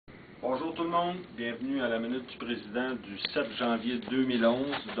Bonjour tout le monde, bienvenue à la Minute du Président du 7 janvier 2011.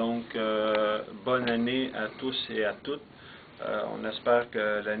 Donc, bonne année à tous et à toutes. On espère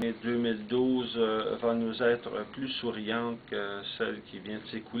que l'année 2012 va nous être plus souriante que celle qui vient de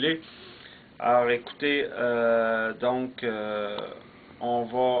s'écouler. Alors écoutez, on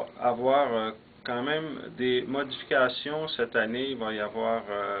va avoir quand même des modifications cette année. Il va y avoir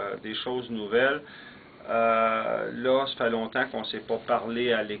des choses nouvelles. Là, ça fait longtemps qu'on ne s'est pas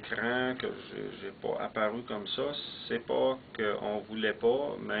parlé à l'écran, que je n'ai pas apparu comme ça. C'est pas qu'on ne voulait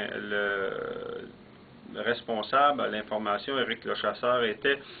pas, mais le responsable à l'information, Éric le Chasseur,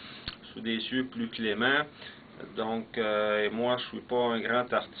 était sous des cieux plus cléments. Donc, et moi, je ne suis pas un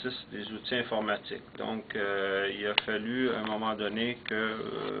grand artiste des outils informatiques. Donc, il a fallu, à un moment donné, que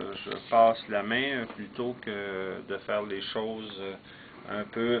je passe la main plutôt que de faire les choses un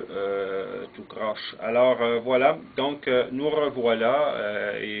peu tout croche. Alors, voilà. Donc, nous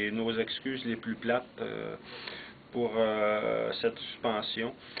revoilà et nos excuses les plus plates pour cette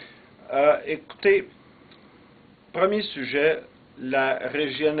suspension. Écoutez, premier sujet, la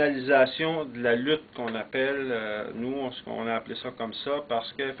régionalisation de la lutte qu'on appelle, nous, on a appelé ça comme ça,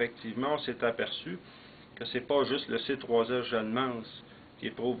 parce qu'effectivement, on s'est aperçu que c'est pas juste le C3E Jeanne-Mance qui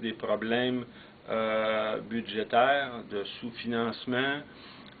éprouve des problèmes budgétaires, de sous-financement,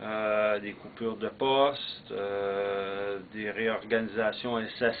 des coupures de postes, des réorganisations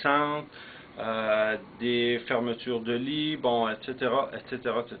incessantes, des fermetures de lits, bon, etc.,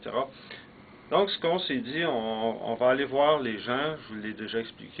 etc., etc. Donc, ce qu'on s'est dit, on va aller voir les gens, je vous l'ai déjà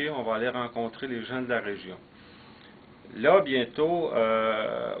expliqué, on va aller rencontrer les gens de la région. Là, bientôt,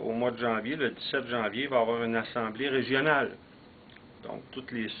 au mois de janvier, le 17 janvier, il va y avoir une assemblée régionale. Donc,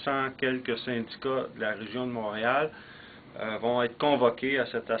 tous les 100 quelques syndicats de la région de Montréal vont être convoqués à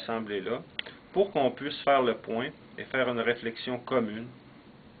cette assemblée-là pour qu'on puisse faire le point et faire une réflexion commune,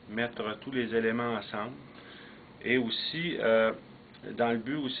 mettre tous les éléments ensemble et aussi dans le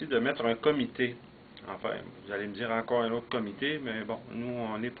but aussi de mettre un comité. Enfin, vous allez me dire encore un autre comité, mais bon, nous,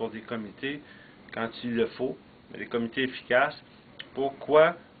 on est pour des comités quand il le faut, mais des comités efficaces.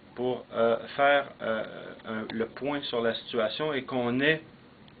 Pourquoi? Pour faire le point sur la situation et qu'on ait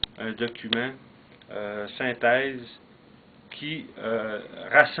un document synthèse qui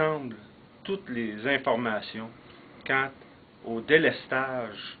rassemble toutes les informations quant au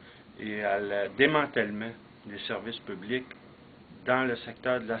délestage et à le démantèlement des services publics dans le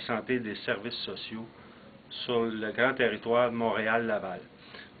secteur de la santé et des services sociaux sur le grand territoire de Montréal-Laval.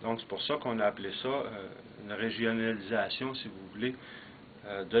 Donc, c'est pour ça qu'on a appelé ça une régionalisation, si vous voulez,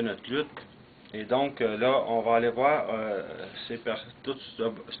 de notre lutte. Et donc, là, on va aller voir tout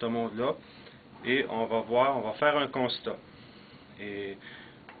ce monde-là et on va voir, on va faire un constat. Et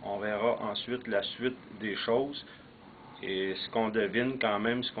on verra ensuite la suite des choses. Et ce qu'on devine quand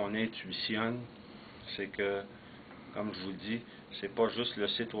même, ce qu'on intuitionne, c'est que, comme je vous dis, c'est pas juste le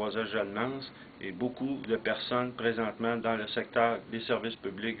C3E Jeanne-Mance, et beaucoup de personnes présentement dans le secteur des services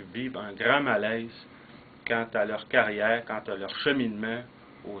publics vivent un grand malaise quant à leur carrière, quant à leur cheminement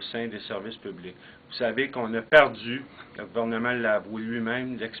au sein des services publics. Vous savez qu'on a perdu, le gouvernement l'a avoué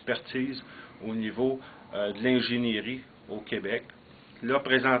lui-même, l'expertise au niveau de l'ingénierie au Québec. Là,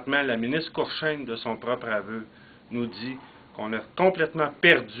 présentement, la ministre Courchaine, de son propre aveu, nous dit qu'on a complètement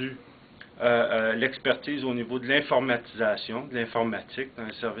perdu l'expertise au niveau de l'informatisation, de l'informatique dans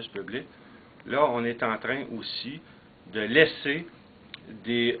les services publics. Là, on est en train aussi de laisser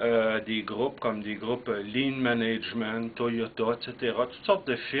des groupes comme des groupes Lean Management, Toyota, etc., toutes sortes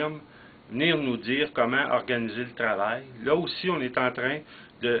de firmes venir nous dire comment organiser le travail. Là aussi, on est en train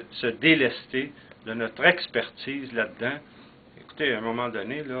de se délester de notre expertise là-dedans. Écoutez, à un moment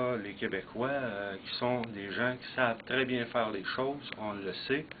donné, là, les Québécois, qui sont des gens qui savent très bien faire les choses, on le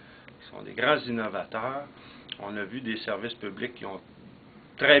sait, qui sont des grands innovateurs. On a vu des services publics qui ont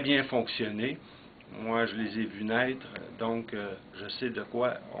très bien fonctionné. Moi, je les ai vus naître, donc je sais de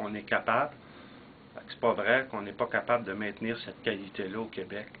quoi on est capable. C'est pas vrai qu'on n'est pas capable de maintenir cette qualité-là au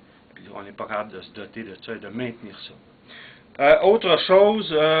Québec. Puis on n'est pas capable de se doter de ça et de maintenir ça. Autre chose,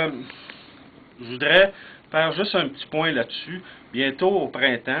 je voudrais faire juste un petit point là-dessus. Bientôt au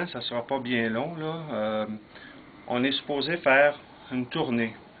printemps, ça ne sera pas bien long, là, on est supposé faire une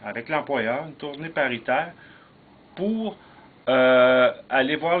tournée avec l'employeur, une tournée paritaire, pour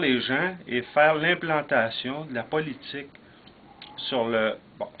aller voir les gens et faire l'implantation de la politique sur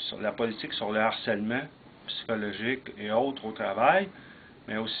sur le harcèlement psychologique et autres au travail,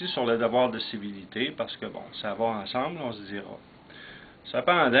 mais aussi sur le devoir de civilité, parce que bon, ça va ensemble, on se dira.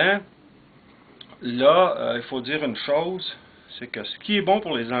 Cependant, là, il faut dire une chose, c'est que ce qui est bon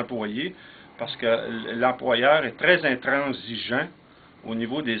pour les employés, parce que l'employeur est très intransigeant au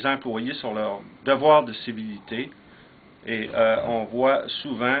niveau des employés sur leur devoir de civilité. Et on voit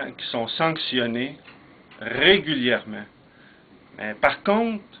souvent qu'ils sont sanctionnés régulièrement. Mais par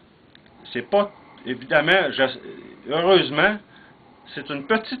contre, c'est pas, évidemment, heureusement, c'est une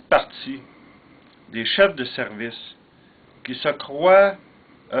petite partie des chefs de service qui se croient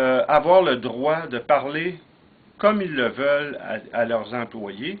avoir le droit de parler comme ils le veulent à leurs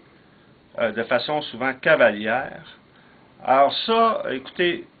employés, de façon souvent cavalière. Alors ça,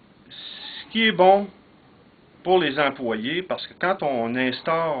 écoutez, ce qui est bon pour les employés, parce que quand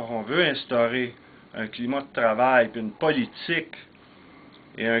on veut instaurer un climat de travail, puis une politique,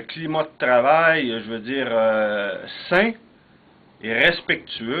 et un climat de travail, je veux dire, sain et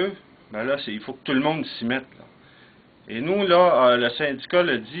respectueux, ben là, il faut que tout le monde s'y mette, là. Et nous, là, le syndicat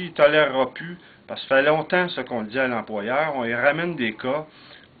le dit, il ne tolérera plus, parce que ça fait longtemps ce qu'on dit à l'employeur, on y ramène des cas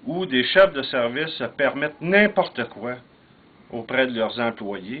où des chefs de service se permettent n'importe quoi auprès de leurs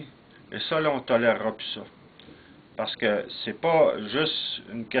employés, et ça, là, on ne tolérera plus ça. Parce que c'est pas juste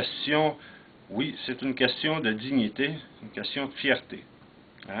une question, oui, c'est une question de dignité, une question de fierté.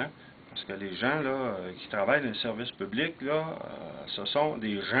 Hein? Parce que les gens là, qui travaillent dans le service public, là, ce sont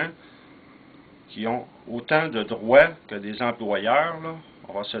des gens qui ont autant de droits que des employeurs, là,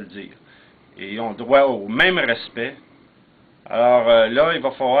 on va se le dire. Et ils ont droit au même respect. Alors là, il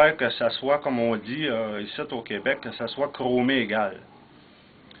va falloir que ça soit, comme on dit ici au Québec, que ça soit chromé égal.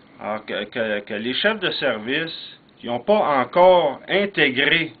 Alors que les chefs de service qui n'ont pas encore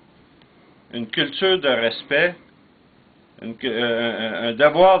intégré une culture de respect,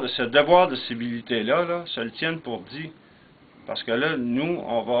 ce devoir de civilité-là, là, se le tiennent pour dit. Parce que là, nous,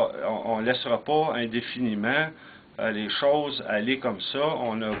 on ne laissera pas indéfiniment les choses aller comme ça.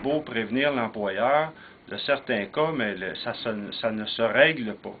 On a beau prévenir l'employeur de certains cas, mais ça ne se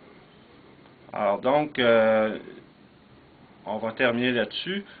règle pas. Alors donc, on va terminer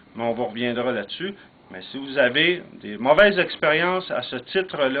là-dessus, mais on vous reviendra là-dessus. Mais si vous avez des mauvaises expériences à ce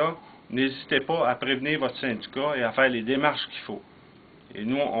titre-là, n'hésitez pas à prévenir votre syndicat et à faire les démarches qu'il faut. Et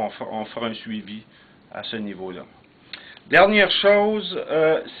nous, on fera un suivi à ce niveau-là. Dernière chose,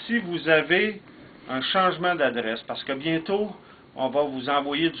 si vous avez un changement d'adresse, parce que bientôt, on va vous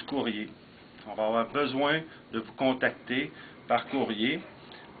envoyer du courrier. On va avoir besoin de vous contacter par courrier.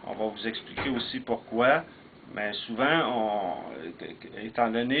 On va vous expliquer aussi pourquoi. Mais souvent, étant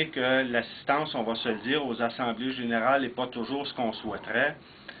donné que l'assistance, on va se le dire, aux assemblées générales n'est pas toujours ce qu'on souhaiterait,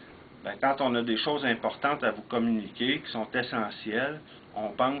 bien, quand on a des choses importantes à vous communiquer, qui sont essentielles, on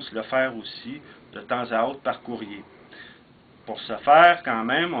pense le faire aussi de temps à autre par courrier. Pour ce faire, quand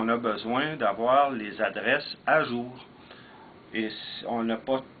même, on a besoin d'avoir les adresses à jour. Et on n'a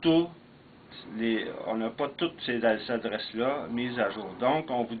pas toutes ces adresses-là mises à jour.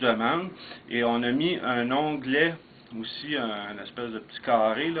 Donc, on vous demande, et on a mis un onglet aussi, un espèce de petit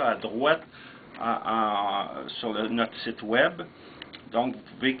carré là, à droite sur notre site web. Donc, vous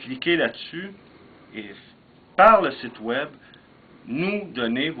pouvez cliquer là-dessus et par le site web, nous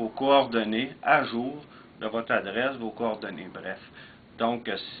donner vos coordonnées à jour de votre adresse, vos coordonnées, bref. Donc,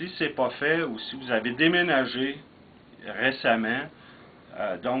 si ce n'est pas fait ou si vous avez déménagé récemment,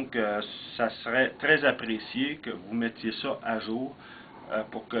 donc, ça serait très apprécié que vous mettiez ça à jour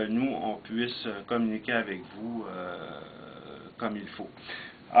pour que nous, on puisse communiquer avec vous comme il faut.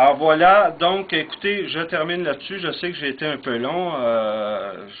 Alors voilà, donc écoutez, je termine là-dessus. Je sais que j'ai été un peu long,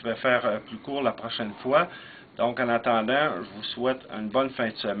 je vais faire plus court la prochaine fois. Donc en attendant, je vous souhaite une bonne fin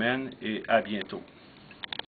de semaine et à bientôt.